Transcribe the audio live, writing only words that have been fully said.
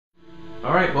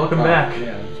Alright, welcome back.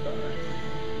 Yeah, that's about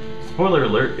right. Spoiler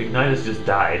alert, Ignitus just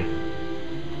died.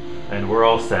 And we're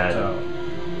all sad. So,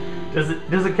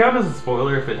 Does it count as a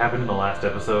spoiler if it happened in the last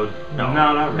episode? No.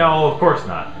 No, not really. No, of course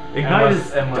not.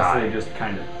 Ignitus unless died. they just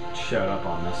kind of showed up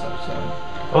on this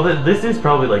episode. Oh, this is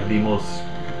probably like the most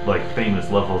famous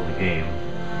level of the game.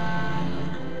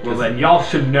 Well then, y'all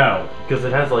should know. Because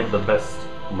it has like the best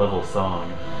level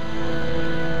song.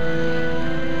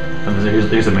 And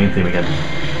here's the main theme again.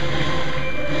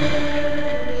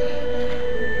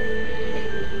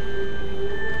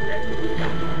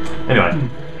 Anyway,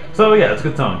 so yeah, it's a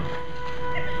good song.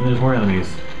 And there's more enemies.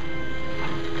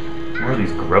 More of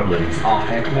these grublings. Oh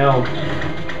heck no.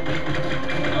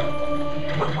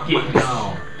 Get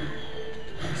down.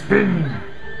 Spin!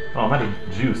 Oh, I'm out of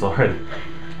juice already.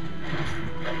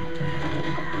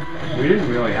 We didn't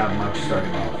really have much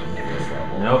starting off in this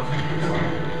level. Nope.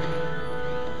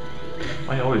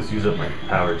 I always use up my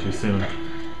power too soon.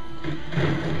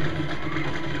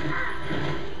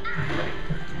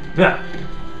 Yeah.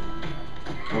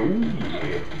 Oh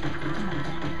yeah.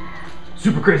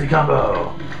 Super crazy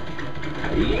combo.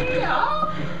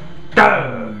 Yeah.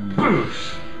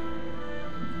 Boosh.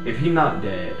 If he's not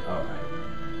dead, alright.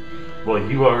 Well,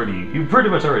 you pretty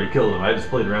much already killed him. I just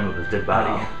played around with his dead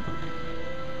body.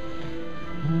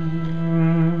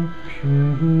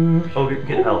 Oh,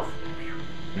 get health.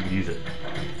 You can use it.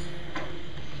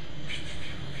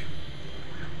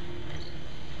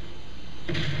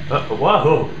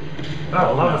 Whoa!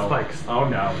 Oh, lava no. spikes. Oh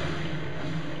no.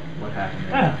 What happened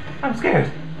there? Ah, I'm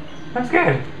scared. I'm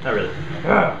scared. Not really.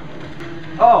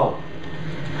 Oh!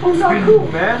 Oh, not cool,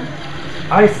 man!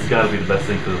 Ice has got to be the best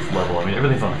thing for this level. I mean,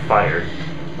 everything's on fire.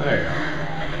 There you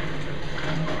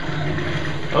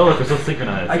go. Oh, look, we're so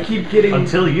synchronized. I keep getting...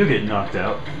 Until you get knocked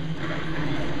out.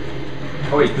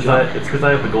 Oh wait, It's because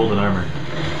I have the golden armor.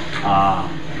 Ah.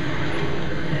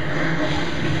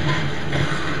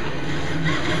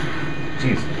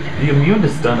 Jeez, the immune to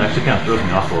stun actually kind of throws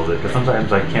me off a little bit, because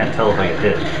sometimes I can't tell if I get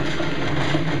hit.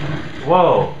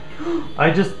 Whoa!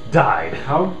 I just died.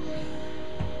 How?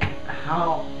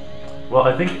 Well,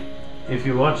 I think if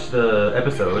you watch the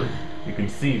episode, you can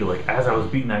see, like, as I was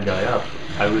beating that guy up,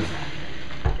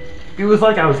 it was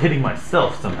like I was hitting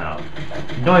myself somehow.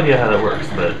 No idea how that works,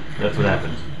 but that's what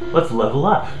happened. Let's level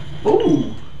up.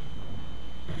 Ooh!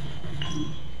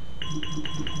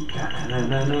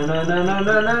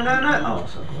 Oh,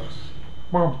 so close.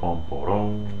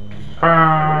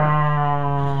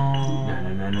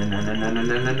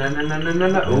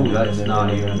 Ooh, that's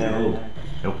not even.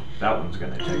 Nope. That one's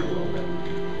gonna take a little bit.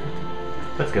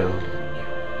 Let's go.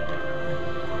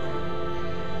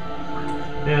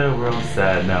 Yeah, we're all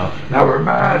sad now. Now we're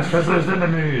mad because there's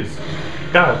enemies.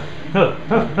 God.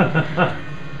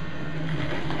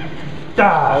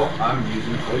 Oh, I'm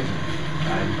using poison.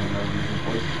 I didn't even know I was using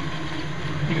poison.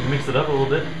 You can mix it up a little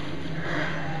bit.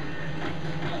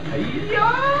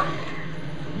 Hey-ya!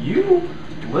 You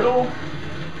little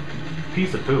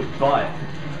Piece of poop. butt.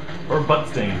 Or butt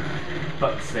stain.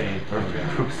 Butt stain. Or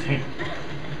poop stain.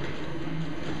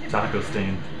 Taco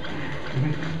stain.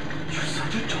 You're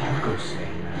such a taco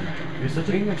stain, man. You're such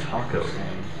Being a a taco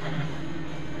stain.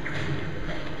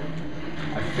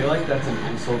 I feel like that's an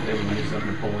insult they would use on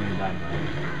Napoleon Dynamite.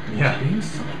 Yeah. Being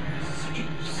such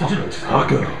Such a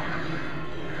taco.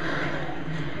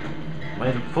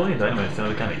 My Napoleon Dynamite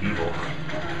sounded kind of evil.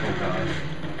 Oh gosh.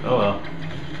 Oh well.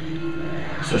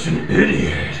 Such an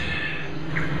idiot.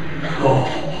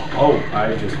 Oh,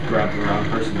 I just grabbed the wrong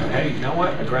person. But hey, you know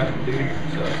what? I grabbed the dude,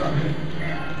 so it's all good.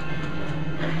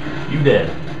 You dead.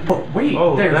 Oh, wait,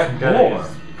 Oh, there's that guy more. is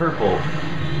purple.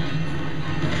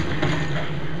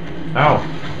 Ow.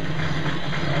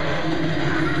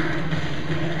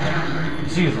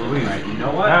 Jeez Louise. Alright, you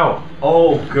know what? Ow.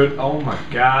 Oh, good. Oh my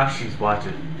gosh. She's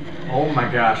watching. Oh my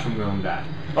gosh, I'm gonna die.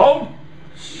 Oh!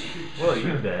 Well,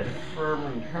 you're dead.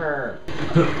 From her.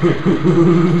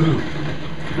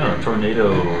 No, a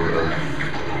tornado of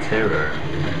terror.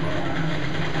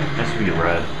 That should be a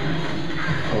ride.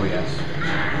 Oh, yes.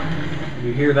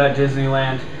 You hear that,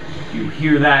 Disneyland? You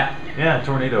hear that? Yeah,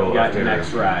 tornado You got of your terror.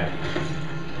 next ride.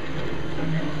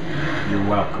 You're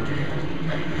welcome.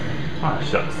 Ah,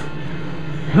 shucks.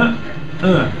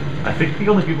 I think the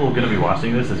only people going to be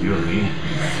watching this is you and me.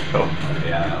 So,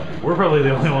 Yeah. we're probably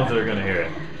the only ones that are going to hear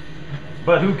it.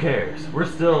 But who cares? We're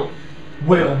still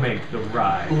We'll make the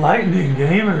ride. lightning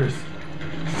gamers.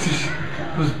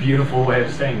 That was a beautiful way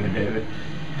of saying it, David.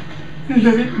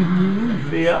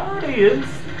 The audience.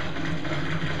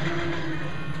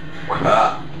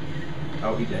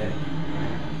 Oh, he did.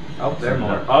 Oh, there's Something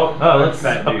more. up. Oh, Oh, that's let's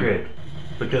that dude. upgrade.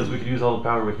 Because we can use all the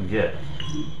power we can get.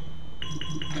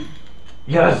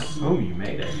 Yes! Oh, you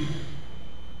made it.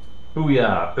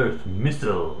 Booyah! Earth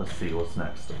missile. Let's see what's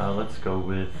next. Let's go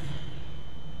with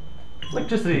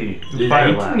electricity.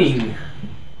 Fire blast. Lightning.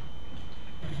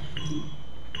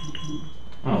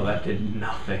 Oh, that did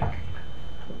nothing.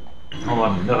 Hold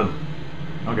on, nothing.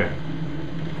 Okay.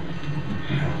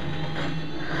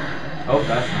 Oh,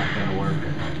 that's not gonna work.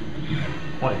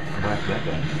 Wait, come back to that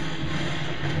guy.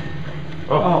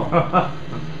 Oh.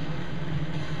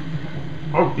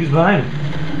 Oh, he's behind.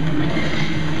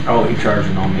 Oh, he's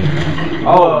charging on me.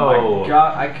 Whoa. Oh my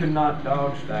god, I could not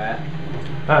dodge that.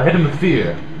 Hit him with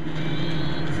fear.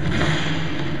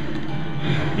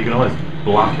 You can always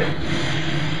block it.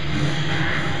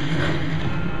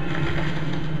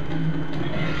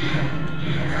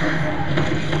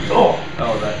 Oh!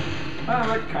 Oh,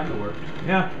 that kind of worked.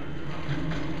 Yeah.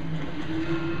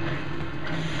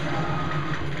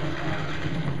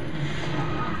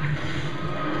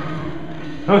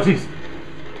 Oh, jeez.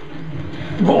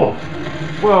 Whoa!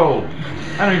 Whoa!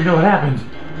 I don't even know what happened.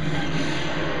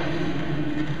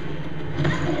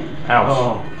 Ouch.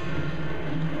 Oh.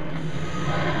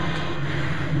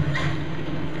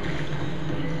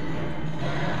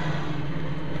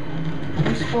 Are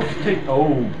we supposed to take...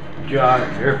 Oh, God.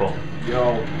 Careful.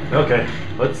 Yo. Okay,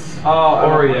 let's Oh,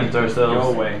 orient ourselves.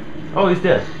 Go away. Oh, he's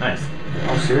dead. Nice.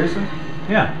 Oh, seriously?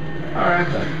 Yeah. Alright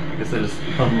then. I guess I just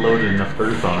unloaded enough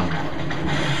earth on him.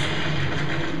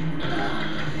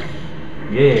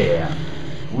 Yeah.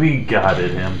 We got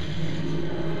it, him.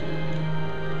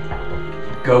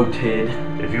 Go, Tid.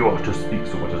 If you are to speak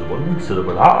so much as one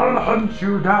syllable, I'll hunt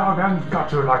you down and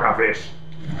cut you like a fish.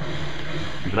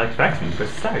 If you like facts, press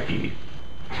the star key.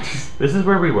 This is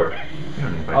where we were. We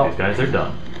don't need to fight these guys, they're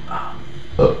done. I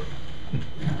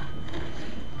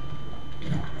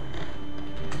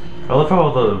love how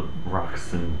all the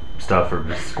rocks and stuff are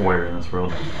just square in this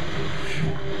world.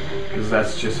 Because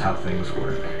that's just how things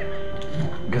work.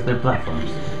 Because they're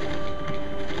platforms.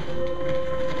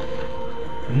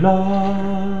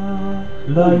 La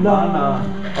la la.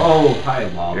 Oh, hi,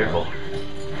 lava. Careful.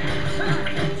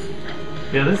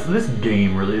 Yeah, this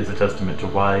game really is a testament to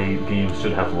why games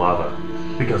should have lava.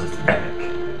 Because it's epic.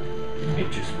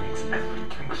 It just makes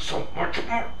everything so much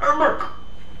more epic.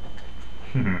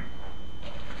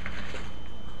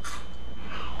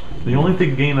 The only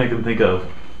game I can think of...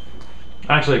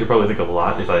 Actually, I could probably think of a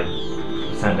lot if I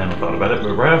sat down and thought about it,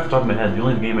 but right off the top of my head, the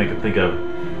only game I can think of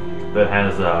that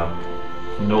has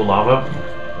no lava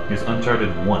is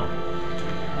Uncharted 1.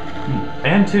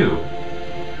 And 2.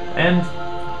 And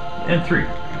 3.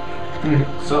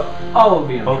 So, all of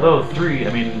the Although 3, I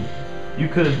mean, you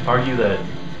could argue that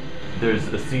there's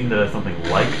a scene that has something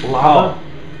like lava.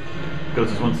 Because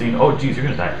there's one scene, oh geez, you're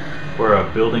gonna die, where a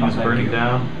building is burning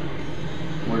down.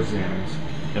 Where's the enemies?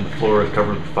 And the floor is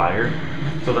covered with fire.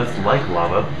 So that's like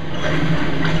lava.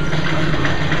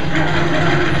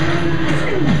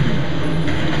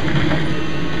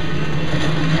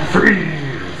 Freeze!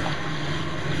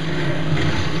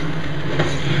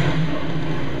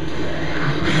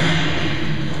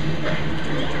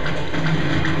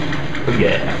 Oh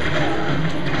yeah.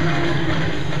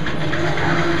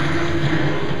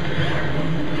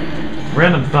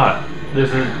 Random thought.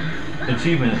 There's an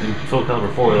achievement in Soul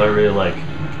Calibur 4 that I really like.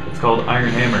 It's called Iron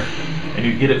Hammer. And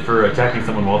you get it for attacking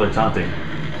someone while they're taunting.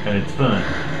 And it's fun.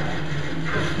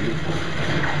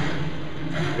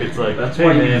 It's like, that's hey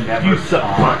why man, you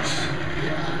suck much.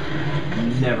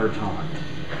 Never taunt.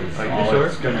 Are you sure?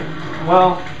 It's gonna,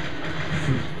 well,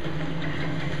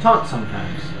 taunt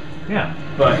sometimes. Yeah.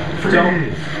 But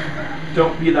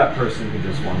don't be that person who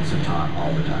just wants to taunt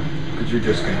all the time. Because you're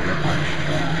just gonna get punched.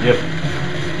 Yep.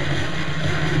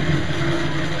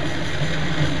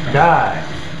 Die.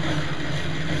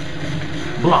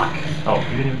 Block. Oh,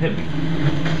 you didn't even hit me.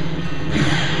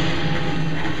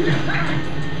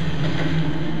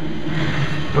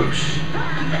 Push.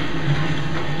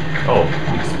 Oh,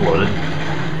 exploded.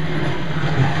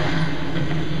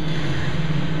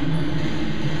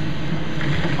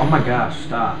 Oh my gosh,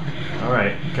 stop.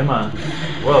 Alright, come on.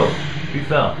 Whoa, you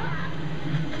fell.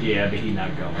 Yeah, but he's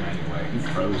not going anyway. He's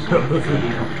frozen.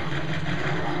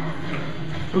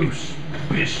 Boosh,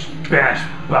 bish, bash,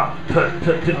 bop, put,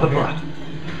 hit the butt.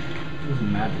 This is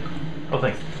magical. Oh,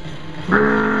 thanks.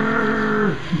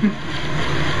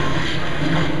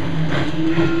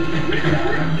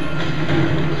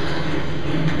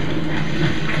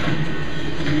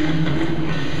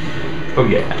 Oh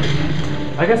yeah.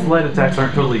 I guess light attacks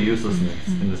aren't totally useless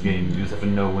in this game. You just have to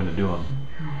know when to do them.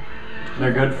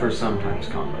 They're good for sometimes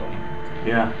combo.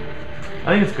 Yeah.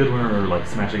 I think it's good when we're like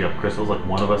smashing up crystals, like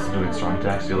one of us is doing strong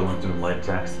attacks, the other one's doing light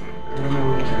attacks. But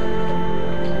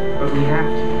we have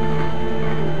to.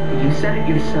 You said it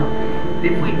yourself.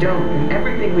 If we don't, then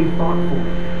everything we fought for,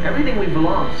 everything we've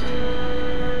lost,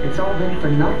 it's all been for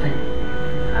nothing.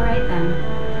 Alright then,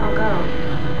 I'll go.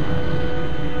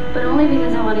 But only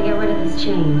because I want to get rid of this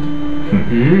chain.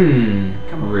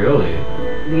 Come on. Really?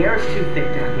 The air's too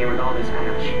thick down here with all this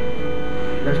ash.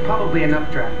 There's probably enough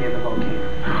draft near the volcano.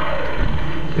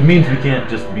 It means we can't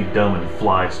just be dumb and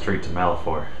fly straight to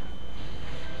Malifaux.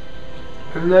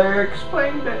 And they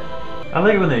explained it. I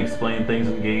like it when they explain things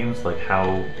in games, like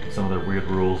how some of the weird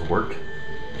rules work.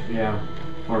 Yeah.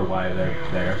 Or why they're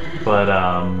there. But,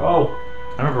 Oh.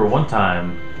 I remember one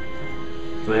time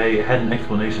they had an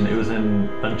explanation. It was in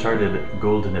Uncharted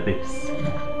Golden Abyss.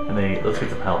 And let's get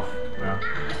some health. Yeah.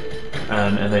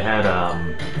 And they had,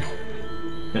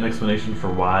 an explanation for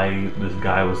why this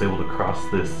guy was able to cross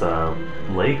this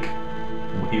lake,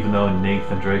 even though Nate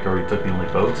and Drake already took the only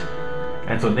boat.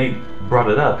 And so Nate brought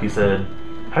it up. He said,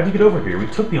 "How'd you get over here? We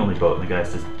took the only boat." And the guy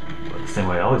says, "The same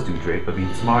way I always do, Drake, but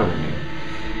being smarter than you."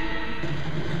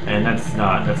 And that's a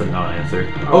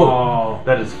non-answer. Oh,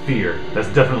 that is fear. That's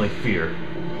definitely fear.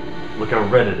 Look how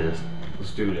red it is.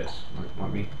 Let's do this.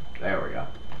 Let me. There we go.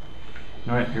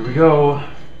 All right, here we go.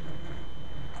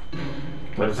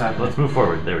 What is happening? Let's move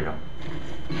forward. There we go.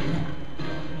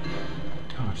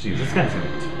 Oh, jeez, this guy's gonna be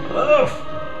tough.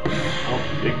 Oh,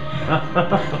 big.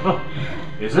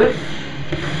 Is it?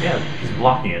 Yeah, he's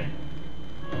blocking it.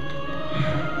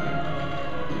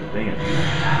 Dang it.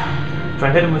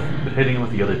 Try hitting him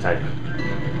with the other type.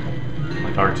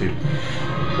 Like R2.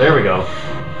 There we go.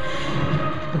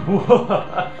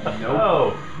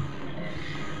 Nope.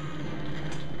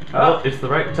 Well, it's the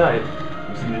right type.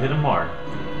 You just need to hit him more.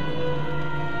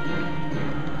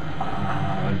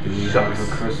 Shucks.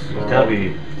 It's gotta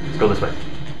be. Let's go this way.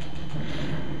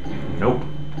 Nope.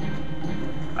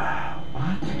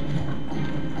 What?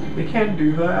 We can't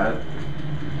do that.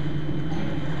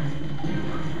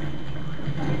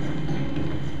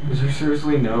 Is there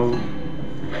seriously no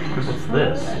crystal? What's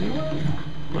this? Anyway?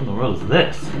 What in the world is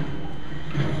this?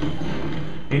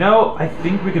 You know, I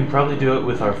think we can probably do it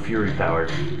with our Fury power.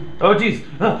 Oh jeez!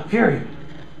 Ah, Fury!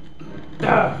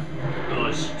 Ah.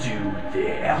 Let's do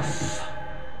this.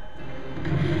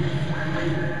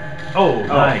 Oh,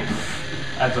 nice.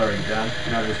 That's already done.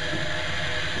 Now just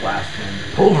blast him.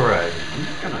 Pulverize. I'm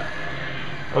just gonna.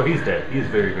 Oh, he's dead. He's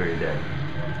very, very dead.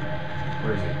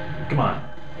 Where is he? Come on.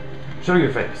 Show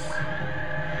your face.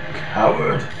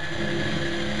 Coward.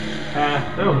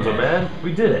 That wasn't so bad.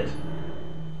 We did it.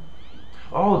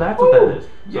 Oh, that's what that is.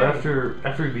 So Yay.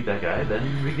 after we beat that guy,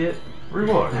 then we get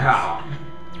rewards. Yeah.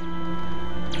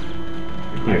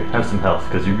 Here, have some health,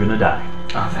 because you're gonna die.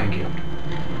 Oh, thank you.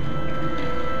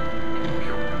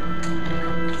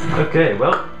 Okay,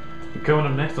 well, coming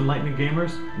up next on Lightning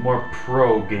Gamers, more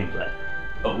pro gameplay.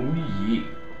 Oh yeah.